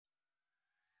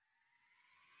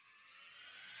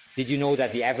Did you know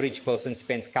that the average person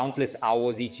spends countless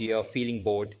hours each year feeling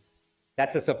bored?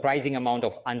 That's a surprising amount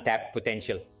of untapped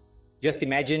potential. Just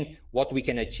imagine what we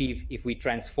can achieve if we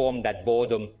transform that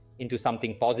boredom into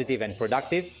something positive and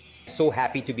productive. So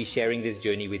happy to be sharing this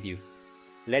journey with you.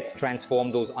 Let's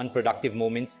transform those unproductive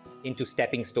moments into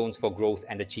stepping stones for growth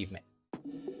and achievement.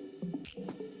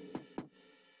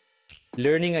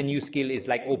 Learning a new skill is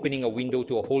like opening a window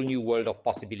to a whole new world of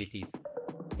possibilities.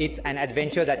 It's an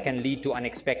adventure that can lead to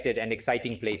unexpected and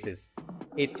exciting places.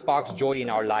 It sparks joy in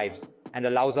our lives and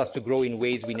allows us to grow in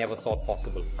ways we never thought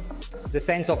possible. The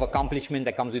sense of accomplishment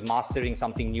that comes with mastering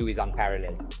something new is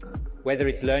unparalleled. Whether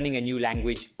it's learning a new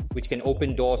language, which can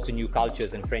open doors to new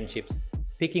cultures and friendships,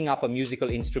 picking up a musical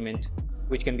instrument,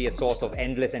 which can be a source of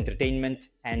endless entertainment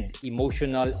and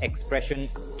emotional expression,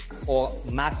 or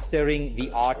mastering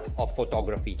the art of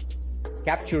photography,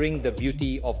 capturing the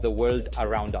beauty of the world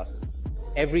around us.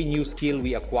 Every new skill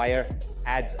we acquire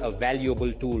adds a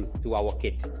valuable tool to our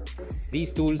kit.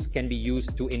 These tools can be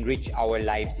used to enrich our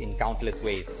lives in countless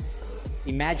ways.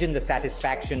 Imagine the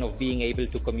satisfaction of being able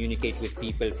to communicate with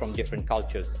people from different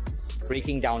cultures,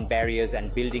 breaking down barriers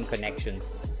and building connections.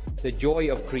 The joy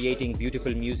of creating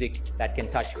beautiful music that can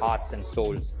touch hearts and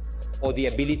souls, or the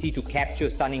ability to capture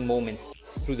stunning moments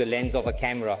through the lens of a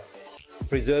camera,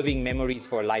 preserving memories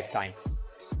for a lifetime.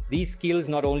 These skills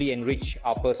not only enrich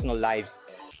our personal lives,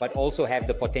 but also have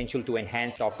the potential to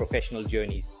enhance our professional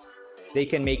journeys. They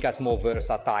can make us more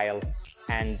versatile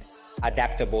and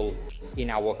adaptable in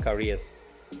our careers.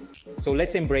 So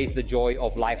let's embrace the joy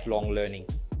of lifelong learning.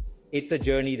 It's a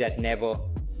journey that never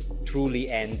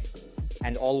truly ends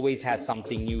and always has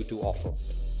something new to offer.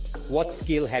 What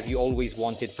skill have you always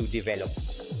wanted to develop?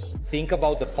 Think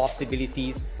about the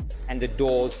possibilities and the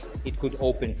doors it could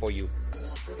open for you.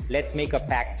 Let's make a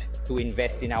pact to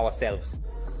invest in ourselves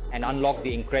and unlock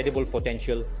the incredible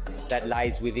potential that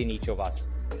lies within each of us.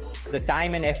 The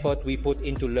time and effort we put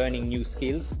into learning new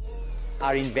skills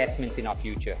are investments in our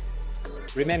future.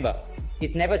 Remember,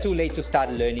 it's never too late to start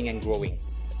learning and growing.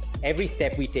 Every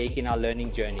step we take in our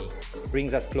learning journey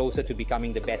brings us closer to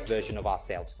becoming the best version of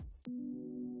ourselves.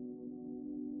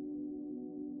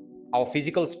 Our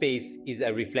physical space is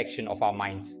a reflection of our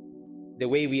minds. The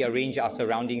way we arrange our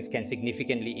surroundings can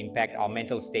significantly impact our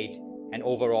mental state and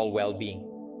overall well-being.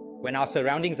 When our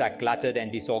surroundings are cluttered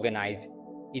and disorganized,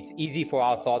 it's easy for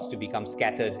our thoughts to become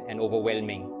scattered and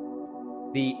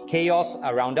overwhelming. The chaos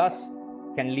around us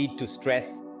can lead to stress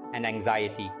and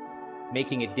anxiety,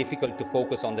 making it difficult to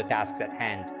focus on the tasks at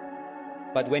hand.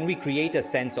 But when we create a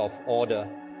sense of order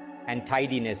and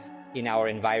tidiness in our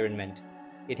environment,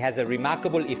 it has a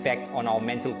remarkable effect on our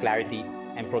mental clarity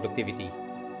and productivity.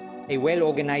 A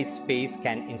well-organized space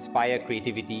can inspire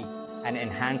creativity and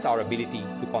enhance our ability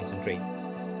to concentrate.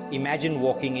 Imagine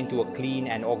walking into a clean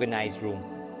and organized room.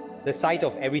 The sight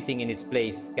of everything in its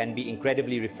place can be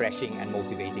incredibly refreshing and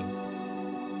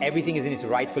motivating. Everything is in its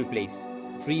rightful place,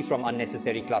 free from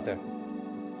unnecessary clutter.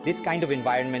 This kind of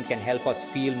environment can help us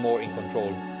feel more in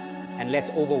control and less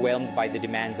overwhelmed by the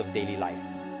demands of daily life.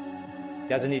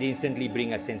 Doesn't it instantly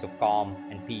bring a sense of calm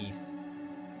and peace?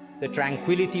 The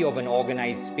tranquility of an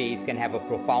organized space can have a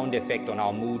profound effect on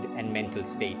our mood and mental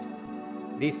state.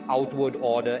 This outward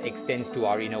order extends to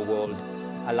our inner world,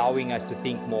 allowing us to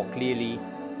think more clearly,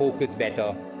 focus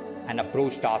better, and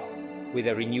approach tasks with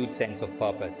a renewed sense of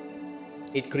purpose.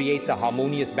 It creates a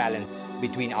harmonious balance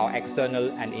between our external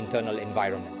and internal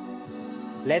environments.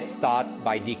 Let's start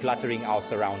by decluttering our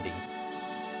surroundings.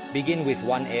 Begin with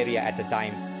one area at a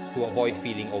time to avoid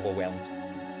feeling overwhelmed.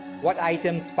 What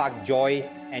items spark joy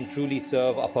and truly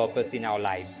serve a purpose in our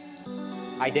lives?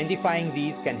 Identifying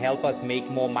these can help us make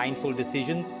more mindful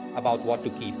decisions about what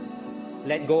to keep.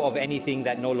 Let go of anything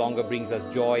that no longer brings us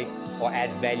joy or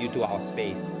adds value to our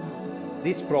space.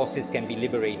 This process can be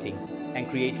liberating and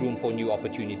create room for new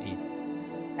opportunities.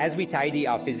 As we tidy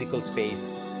our physical space,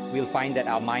 we'll find that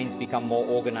our minds become more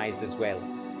organized as well.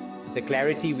 The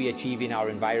clarity we achieve in our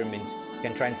environment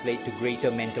can translate to greater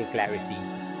mental clarity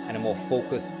and a more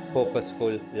focused,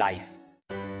 purposeful life.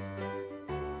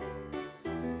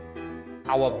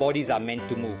 Our bodies are meant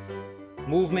to move.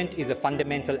 Movement is a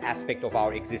fundamental aspect of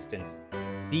our existence,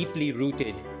 deeply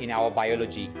rooted in our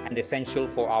biology and essential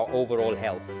for our overall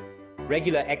health.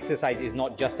 Regular exercise is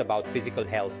not just about physical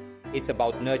health, it's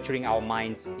about nurturing our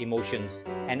minds, emotions,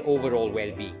 and overall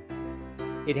well-being.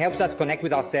 It helps us connect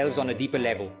with ourselves on a deeper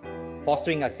level,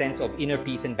 fostering a sense of inner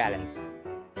peace and balance.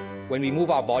 When we move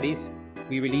our bodies,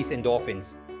 we release endorphins,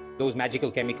 those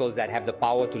magical chemicals that have the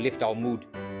power to lift our mood,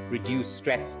 reduce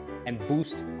stress, and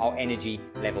boost our energy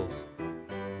levels.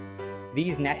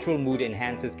 These natural mood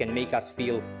enhancers can make us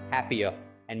feel happier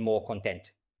and more content.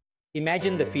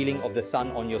 Imagine the feeling of the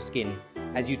sun on your skin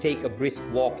as you take a brisk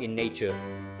walk in nature,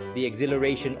 the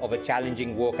exhilaration of a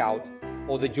challenging workout,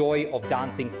 or the joy of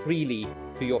dancing freely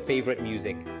to your favorite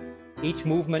music. Each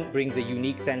movement brings a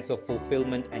unique sense of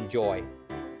fulfillment and joy.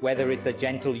 Whether it's a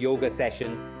gentle yoga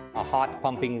session, a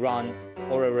heart-pumping run,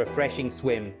 or a refreshing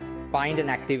swim, find an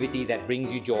activity that brings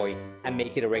you joy and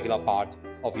make it a regular part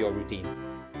of your routine.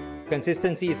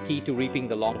 Consistency is key to reaping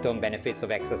the long-term benefits of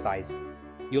exercise.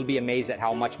 You'll be amazed at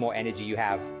how much more energy you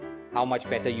have, how much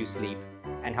better you sleep,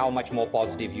 and how much more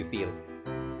positive you feel.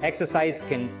 Exercise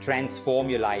can transform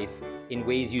your life in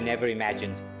ways you never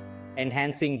imagined,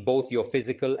 enhancing both your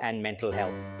physical and mental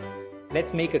health.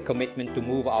 Let's make a commitment to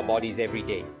move our bodies every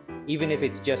day, even if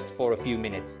it's just for a few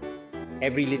minutes.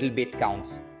 Every little bit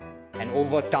counts, and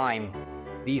over time,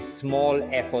 these small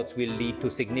efforts will lead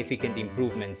to significant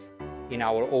improvements in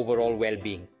our overall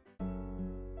well-being.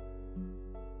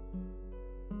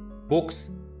 Books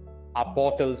are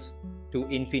portals to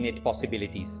infinite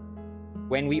possibilities.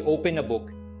 When we open a book,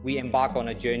 we embark on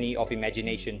a journey of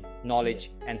imagination,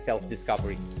 knowledge, and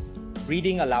self-discovery.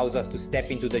 Reading allows us to step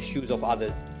into the shoes of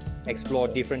others, explore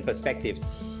different perspectives,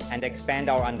 and expand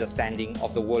our understanding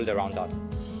of the world around us.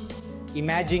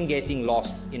 Imagine getting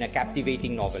lost in a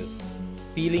captivating novel,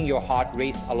 feeling your heart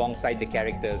race alongside the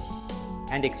characters,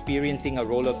 and experiencing a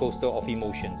roller coaster of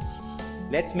emotions.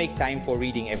 Let's make time for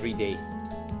reading every day,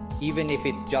 even if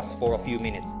it's just for a few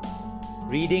minutes.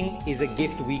 Reading is a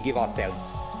gift we give ourselves,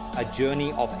 a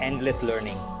journey of endless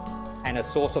learning, and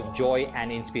a source of joy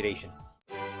and inspiration.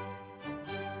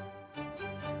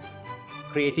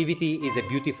 Creativity is a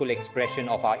beautiful expression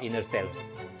of our inner selves.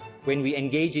 When we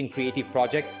engage in creative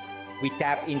projects, we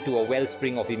tap into a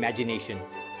wellspring of imagination,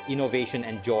 innovation,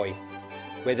 and joy.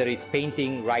 Whether it's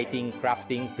painting, writing,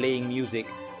 crafting, playing music,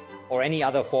 or any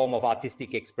other form of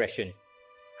artistic expression,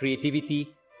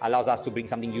 creativity allows us to bring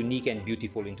something unique and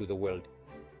beautiful into the world.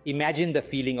 Imagine the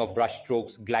feeling of brush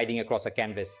strokes gliding across a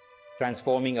canvas,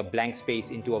 transforming a blank space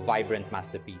into a vibrant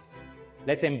masterpiece.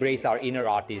 Let's embrace our inner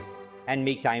artists and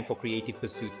make time for creative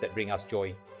pursuits that bring us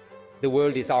joy. The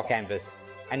world is our canvas,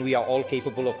 and we are all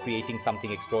capable of creating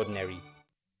something extraordinary.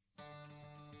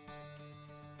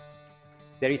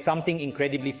 There is something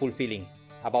incredibly fulfilling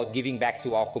about giving back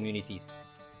to our communities.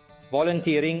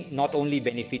 Volunteering not only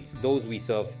benefits those we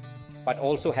serve, but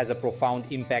also has a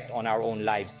profound impact on our own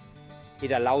lives. It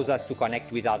allows us to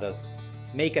connect with others,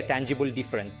 make a tangible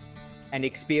difference, and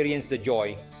experience the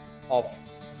joy of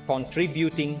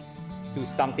contributing to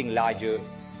something larger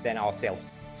than ourselves.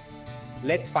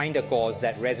 Let's find a cause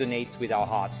that resonates with our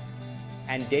hearts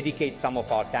and dedicate some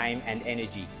of our time and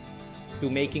energy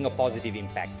to making a positive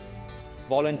impact.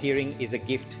 Volunteering is a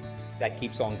gift that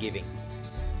keeps on giving,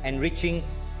 enriching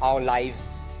our lives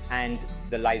and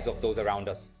the lives of those around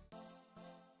us.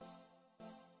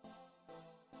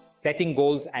 Setting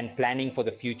goals and planning for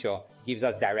the future gives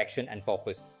us direction and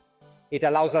purpose. It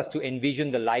allows us to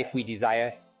envision the life we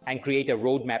desire and create a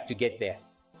roadmap to get there.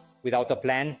 Without a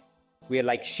plan, we are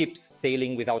like ships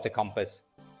sailing without a compass,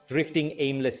 drifting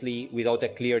aimlessly without a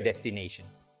clear destination.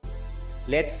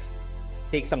 Let's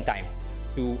take some time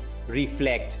to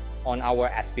reflect on our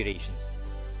aspirations,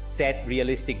 set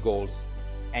realistic goals,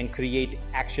 and create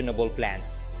actionable plans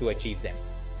to achieve them.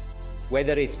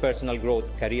 Whether it's personal growth,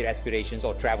 career aspirations,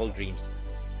 or travel dreams,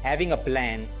 having a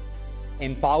plan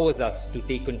empowers us to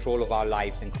take control of our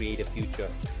lives and create a future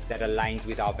that aligns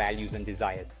with our values and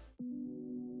desires.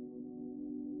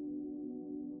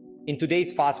 In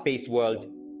today's fast-paced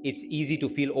world, it's easy to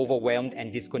feel overwhelmed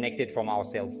and disconnected from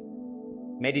ourselves.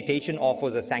 Meditation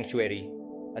offers a sanctuary,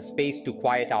 a space to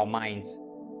quiet our minds,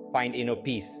 find inner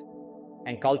peace,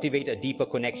 and cultivate a deeper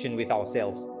connection with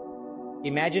ourselves.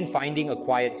 Imagine finding a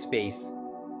quiet space,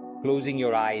 closing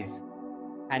your eyes,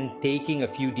 and taking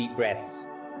a few deep breaths.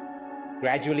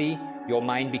 Gradually, your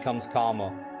mind becomes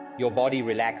calmer, your body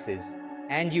relaxes,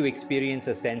 and you experience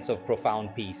a sense of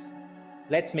profound peace.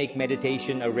 Let's make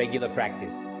meditation a regular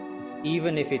practice,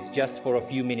 even if it's just for a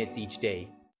few minutes each day.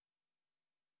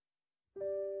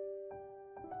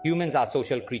 Humans are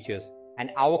social creatures, and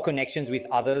our connections with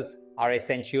others are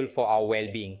essential for our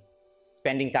well-being.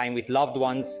 Spending time with loved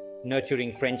ones,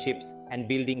 nurturing friendships, and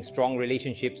building strong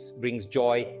relationships brings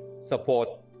joy, support,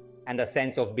 and a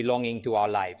sense of belonging to our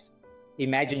lives.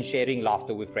 Imagine sharing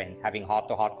laughter with friends, having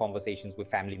heart-to-heart conversations with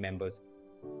family members,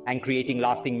 and creating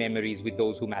lasting memories with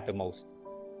those who matter most.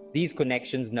 These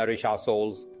connections nourish our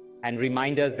souls and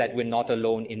remind us that we're not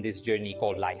alone in this journey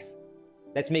called life.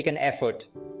 Let's make an effort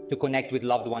to connect with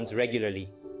loved ones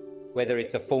regularly, whether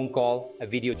it's a phone call, a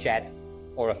video chat,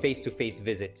 or a face-to-face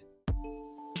visit.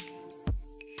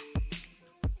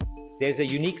 There's a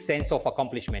unique sense of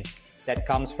accomplishment that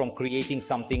comes from creating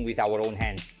something with our own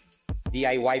hands.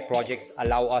 DIY projects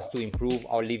allow us to improve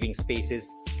our living spaces,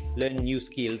 learn new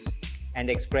skills, and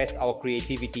express our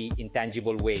creativity in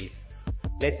tangible ways.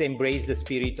 Let's embrace the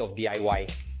spirit of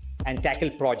DIY and tackle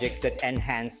projects that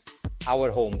enhance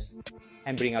our homes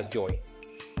and bring us joy.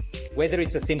 Whether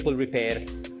it's a simple repair,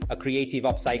 a creative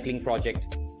upcycling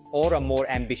project, or a more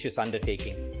ambitious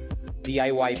undertaking,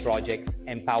 DIY projects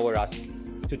empower us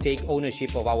to take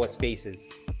ownership of our spaces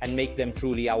and make them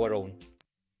truly our own.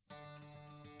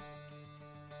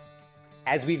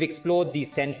 As we've explored these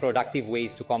 10 productive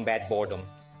ways to combat boredom,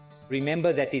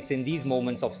 remember that it's in these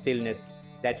moments of stillness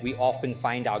that we often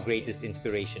find our greatest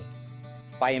inspiration.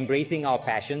 By embracing our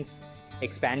passions,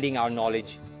 expanding our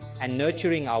knowledge, and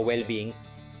nurturing our well-being,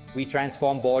 we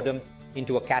transform boredom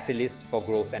into a catalyst for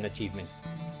growth and achievement.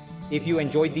 If you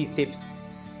enjoyed these tips,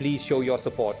 please show your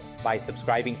support by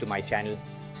subscribing to my channel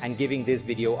and giving this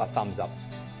video a thumbs up.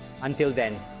 Until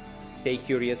then, stay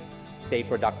curious, stay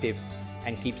productive,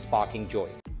 and keep sparking joy.